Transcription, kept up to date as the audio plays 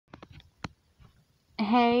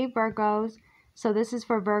Hey Virgos, so this is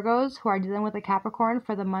for Virgos who are dealing with a Capricorn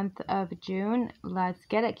for the month of June. Let's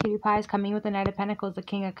get it, cutie pies. Coming with the Knight of Pentacles, the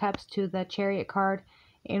King of Cups to the Chariot card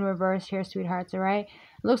in reverse here, sweethearts. All right,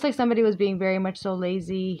 looks like somebody was being very much so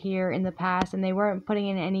lazy here in the past, and they weren't putting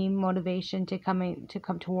in any motivation to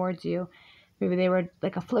come towards you. Maybe they were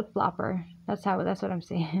like a flip-flopper. That's what I'm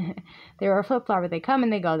saying. They were a flip-flopper. They come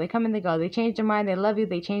and they go. They come and they go. They change their mind. They love you.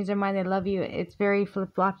 They change their mind. They love you. It's very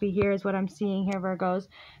flip-floppy here is what I'm seeing here, Virgos.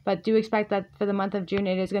 But do expect that for the month of June,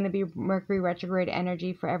 it is going to be Mercury retrograde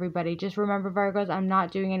energy for everybody. Just remember, Virgos, I'm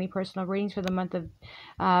not doing any personal readings for the month of,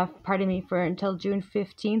 for until June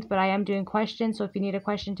 15th. But I am doing questions. So if you need a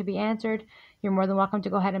question to be answered, you're more than welcome to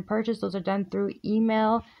go ahead and purchase. Those are done through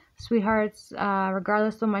email. Sweethearts,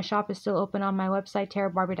 regardless though, my shop is still open on my website,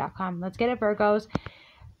 TAROTBARBIE.com. Let's get it, Virgos.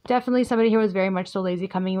 Definitely somebody here was very much so lazy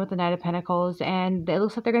coming in with the Knight of Pentacles, and it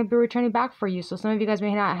looks like they're going to be returning back for you. So some of you guys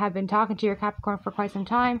may not have been talking to your Capricorn for quite some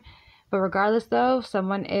time, but regardless though,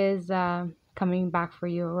 someone is coming back for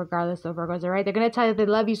you regardless of Virgos. All right, they're going to tell you they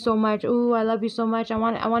love you so much. Ooh, I love you so much. I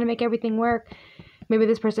want to make everything work. Maybe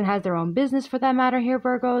this person has their own business for that matter here,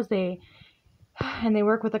 Virgos. They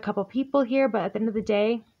work with a couple people here, but at the end of the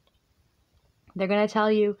day, they're going to tell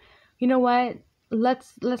you, you know what,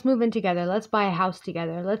 let's move in together. Let's buy a house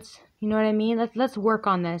together. You know what I mean? Let's work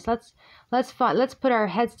on this. Let's put our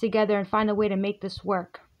heads together and find a way to make this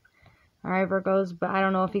work. All right, Virgos, but I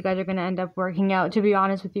don't know if you guys are going to end up working out, to be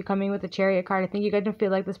honest with you, coming with the Chariot card. I think you guys don't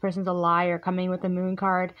feel like this person's a liar coming with the Moon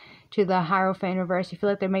card to the Hierophant in reverse. You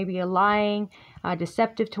feel like they may be a lying,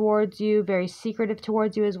 deceptive towards you, very secretive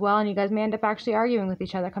towards you as well, and you guys may end up actually arguing with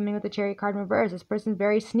each other coming with the Chariot card in reverse. This person's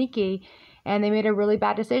very sneaky, and they made a really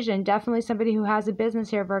bad decision. Definitely somebody who has a business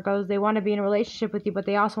here, Virgos. They want to be in a relationship with you, but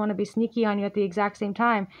they also want to be sneaky on you at the exact same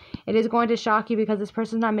time. It is going to shock you because this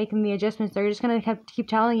person's not making the adjustments. They're just going to keep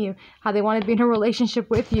telling you how they want to be in a relationship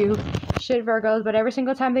with you. Shit, Virgos. But every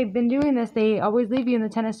single time they've been doing this, they always leave you in the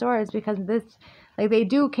Ten of Swords because they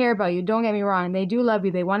do care about you. Don't get me wrong. They do love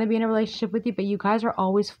you. They want to be in a relationship with you, but you guys are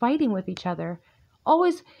always fighting with each other.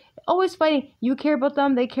 Always fighting. You care about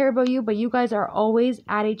them, they care about you, but you guys are always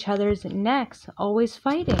at each other's necks, always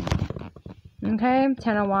fighting. Okay,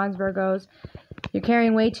 10 of Wands, Virgos. You're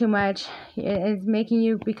carrying way too much. It's making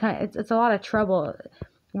you it's a lot of trouble.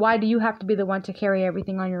 Why do you have to be the one to carry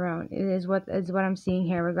everything on your own? It is what I'm seeing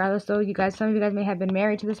here. Regardless, though, some of you guys may have been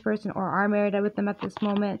married to this person or are married with them at this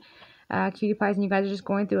moment, cutie pies, and you guys are just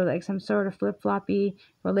going through like some sort of flip-floppy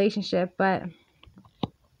relationship, but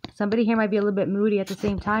somebody here might be a little bit moody at the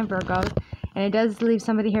same time, Virgos. And it does leave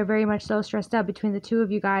somebody here very much so stressed out between the two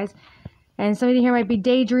of you guys. And somebody here might be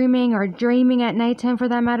daydreaming or dreaming at nighttime for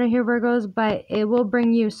that matter here, Virgos. But it will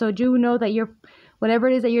bring you. So do know that whatever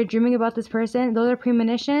it is that you're dreaming about this person, those are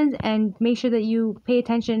premonitions. And make sure that you pay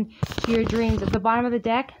attention to your dreams. At the bottom of the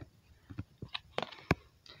deck,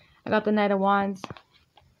 I got the Knight of Wands.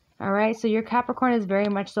 All right, so your Capricorn is very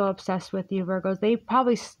much so obsessed with you, Virgos. They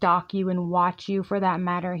probably stalk you and watch you for that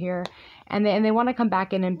matter here. And they want to come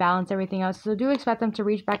back in and balance everything else. So do expect them to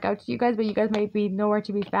reach back out to you guys, but you guys might be nowhere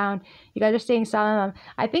to be found. You guys are staying silent.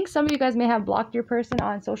 I think some of you guys may have blocked your person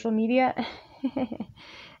on social media. They're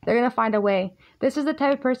going to find a way. This is the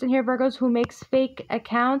type of person here, Virgos, who makes fake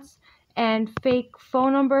accounts and fake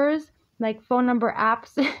phone numbers, like phone number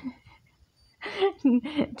apps.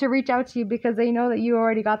 To reach out to you because they know that you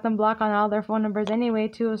already got them blocked on all their phone numbers anyway.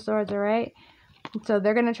 2 of Swords, all right? So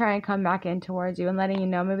they're going to try and come back in towards you and letting you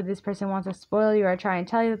know maybe this person wants to spoil you or try and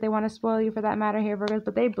tell you that they want to spoil you for that matter here, Virgos.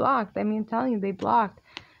 But they blocked. I mean, I'm telling you, they blocked.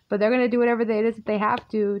 But they're going to do whatever it is that they have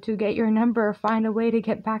to get your number, find a way to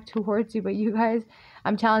get back towards you. But you guys,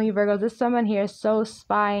 I'm telling you, Virgos, this someone here is so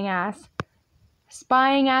spying ass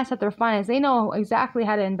at their finest. They know exactly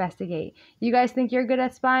how to investigate. You guys think you're good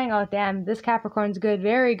at spying? Oh, damn. This Capricorn's good.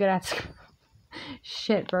 Very good at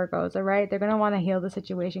shit, Virgos. All right? They're going to want to heal the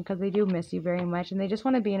situation because they do miss you very much. And they just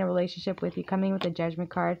want to be in a relationship with you, coming with the Judgment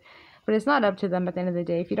card. But it's not up to them at the end of the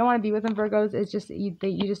day. If you don't want to be with them, Virgos, it's just you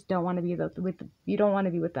just don't want to be you don't want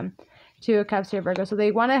to be with them. 2 of Cups here, Virgo. So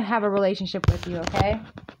they want to have a relationship with you, okay?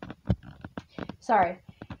 Sorry.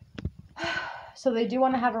 So they do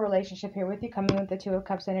want to have a relationship here with you, coming with the 2 of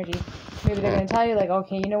Cups energy. Maybe they're going to tell you, like,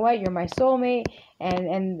 okay, you know what? You're my soulmate.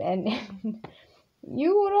 And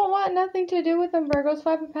you don't want nothing to do with them, Virgos.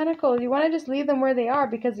 5 of Pentacles. You want to just leave them where they are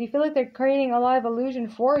because you feel like they're creating a lot of illusion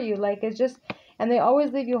for you. Like, it's just... And they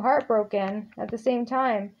always leave you heartbroken at the same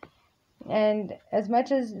time. And as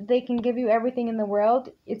much as they can give you everything in the world,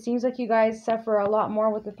 it seems like you guys suffer a lot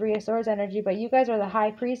more with the 3 of Swords energy. But you guys are the High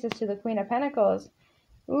Priestess to the Queen of Pentacles.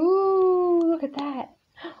 Ooh, look at that.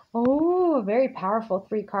 Oh, very powerful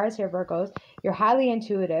 3 cards here, Virgos. You're highly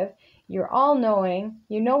intuitive. You're all-knowing.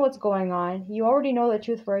 You know what's going on. You already know the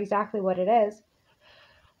truth for exactly what it is.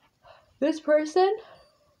 This person,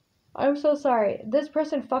 I'm so sorry. This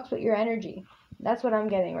person fucks with your energy. That's what I'm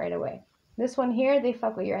getting right away. This one here, they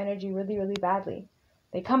fuck with your energy really, really badly.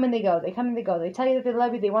 They come and they go. They come and they go. They tell you that they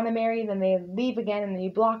love you. They want to marry you. Then they leave again. And then you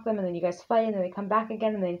block them. And then you guys fight. And then they come back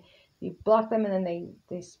again. And then you block them. And then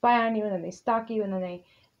they spy on you. And then they stalk you. And then they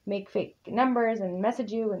make fake numbers and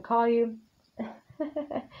message you and call you.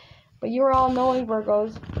 But you're all knowing,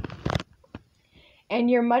 Virgos. And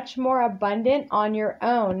you're much more abundant on your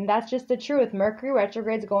own. That's just the truth. Mercury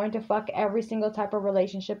retrograde is going to fuck every single type of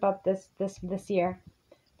relationship up this year.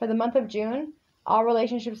 For the month of June, all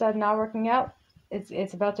relationships that are not working out,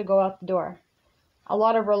 it's about to go out the door. A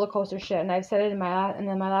lot of roller coaster shit, and I've said it in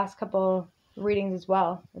my last couple readings as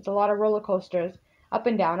well. It's a lot of roller coasters, up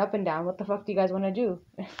and down, up and down. What the fuck do you guys want to do?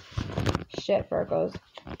 Shit, Virgos.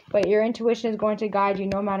 But your intuition is going to guide you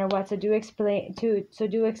no matter what. So do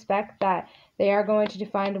expect that they are going to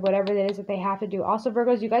find whatever it is that they have to do. Also,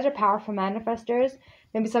 Virgos, you guys are powerful manifestors.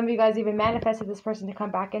 Maybe some of you guys even manifested this person to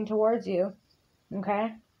come back in towards you.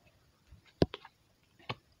 Okay?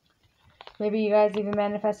 Maybe you guys even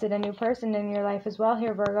manifested a new person in your life as well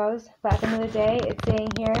here, Virgos. But at the end of the day, it's saying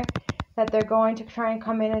here that they're going to try and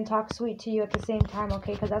come in and talk sweet to you at the same time,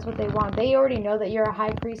 okay? Because that's what they want. They already know that you're a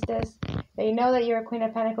high priestess. They know that you're a Queen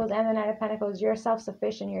of Pentacles and the Knight of Pentacles. You're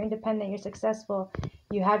self-sufficient. You're independent. You're successful.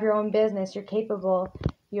 You have your own business. You're capable.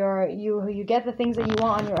 You get the things that you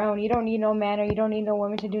want on your own. You don't need no man or you don't need no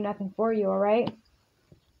woman to do nothing for you, all right?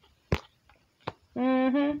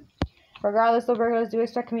 Regardless, though, Virgos, do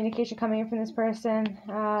expect communication coming in from this person.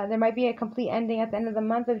 There might be a complete ending at the end of the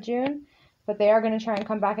month of June, but they are going to try and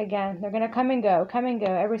come back again. They're going to come and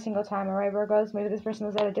go every single time, all right, Virgos? Maybe this person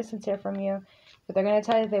is at a distance here from you, but they're going to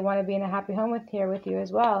tell you that they want to be in a happy home with you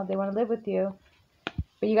as well. They want to live with you.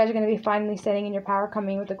 But you guys are going to be finally sitting in your power,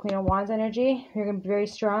 coming with the Queen of Wands energy. You're going to be very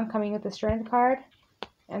strong, coming with the Strength card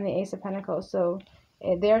and the Ace of Pentacles. So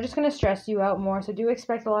they're just going to stress you out more. So do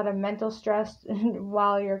expect a lot of mental stress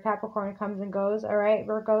while your Capricorn comes and goes, all right,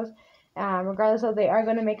 Virgos? Regardless of, they are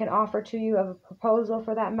going to make an offer to you of a proposal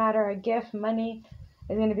for that matter, a gift, money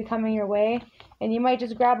is going to be coming your way. And you might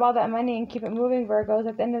just grab all that money and keep it moving, Virgos.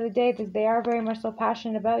 At the end of the day, they are very much so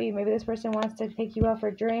passionate about you. Maybe this person wants to take you out for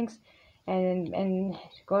drinks and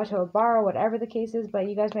go to a bar or whatever the case is, but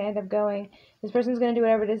you guys may end up going. This person's going to do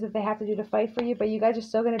whatever it is that they have to do to fight for you, but you guys are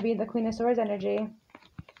still going to be in the Queen of Swords energy.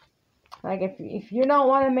 Like, if you don't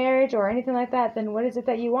want a marriage or anything like that, then what is it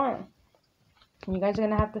that you want? And you guys are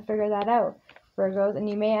going to have to figure that out, Virgos. And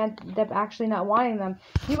you may end up actually not wanting them.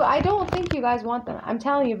 I don't think you guys want them. I'm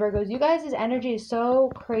telling you, Virgos, you guys' energy is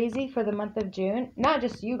so crazy for the month of June. Not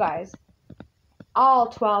just you guys. All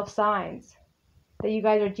 12 signs that you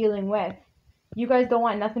guys are dealing with. You guys don't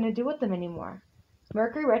want nothing to do with them anymore.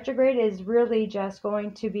 Mercury retrograde is really just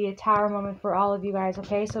going to be a tower moment for all of you guys,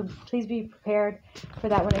 okay? So please be prepared for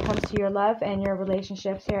that when it comes to your love and your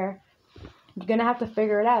relationships here. You're going to have to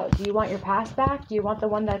figure it out. Do you want your past back? Do you want the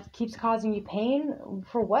one that keeps causing you pain?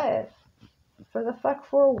 For what? For the fuck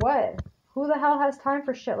for what? Who the hell has time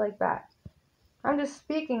for shit like that? I'm just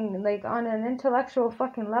speaking like on an intellectual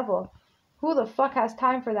fucking level. Who the fuck has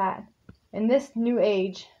time for that? In this new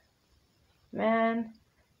age. Man,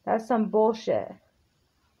 that's some bullshit.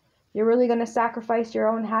 You're really going to sacrifice your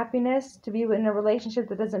own happiness to be in a relationship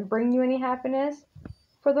that doesn't bring you any happiness?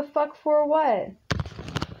 For the fuck for what?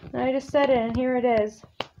 And I just said it, and here it is.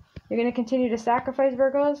 You're going to continue to sacrifice,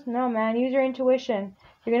 Virgos? No, man. Use your intuition.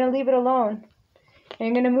 You're going to leave it alone. And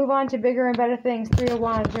you're going to move on to bigger and better things. 3 of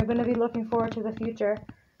Wands. You're going to be looking forward to the future.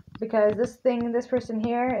 Because this person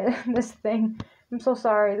here, I'm so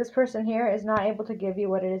sorry. This person here is not able to give you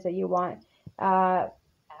what it is that you want.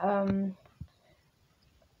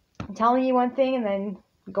 Telling you one thing and then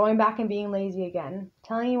going back and being lazy again.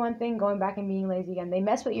 Telling you one thing, going back and being lazy again. They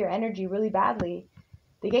mess with your energy really badly.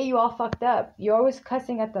 They get you all fucked up. You're always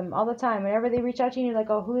cussing at them all the time. Whenever they reach out to you, you're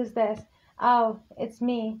like, oh, who is this? Oh, it's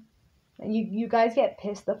me. And you guys get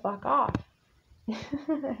pissed the fuck off.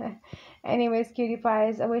 Anyways, cutie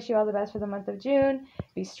pies, I wish you all the best for the month of June.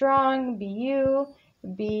 Be strong, be you,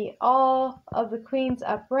 be all of the queens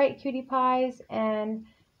upright, cutie pies, and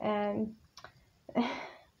I'm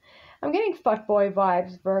getting fuckboy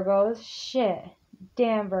vibes, Virgos. Shit.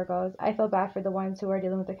 Damn, Virgos. I feel bad for the ones who are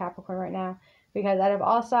dealing with the Capricorn right now. Because out of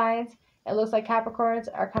all signs, it looks like Capricorns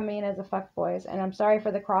are coming in as the fuckboys. And I'm sorry for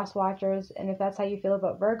the cross watchers, and if that's how you feel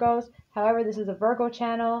about Virgos. However, this is a Virgo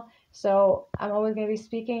channel, so I'm always going to be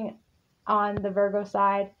speaking on the Virgo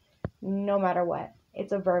side, no matter what.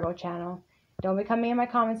 It's a Virgo channel. Don't be coming in my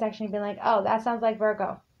comment section and being like, oh, that sounds like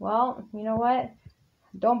Virgo. Well, you know what?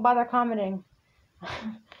 Don't bother commenting.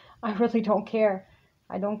 I really don't care.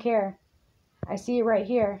 I don't care. I see it right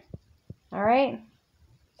here. All right?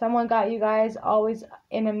 Someone got you guys always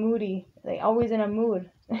in a moody. Like, always in a mood.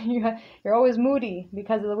 You're always moody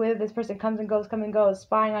because of the way that this person comes and goes,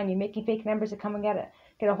 spying on you, making fake numbers to come and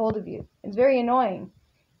get a hold of you. It's very annoying.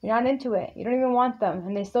 You're not into it. You don't even want them.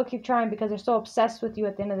 And they still keep trying because they're so obsessed with you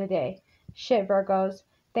at the end of the day. Shit, Virgos.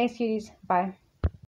 Thanks, cuties. Bye.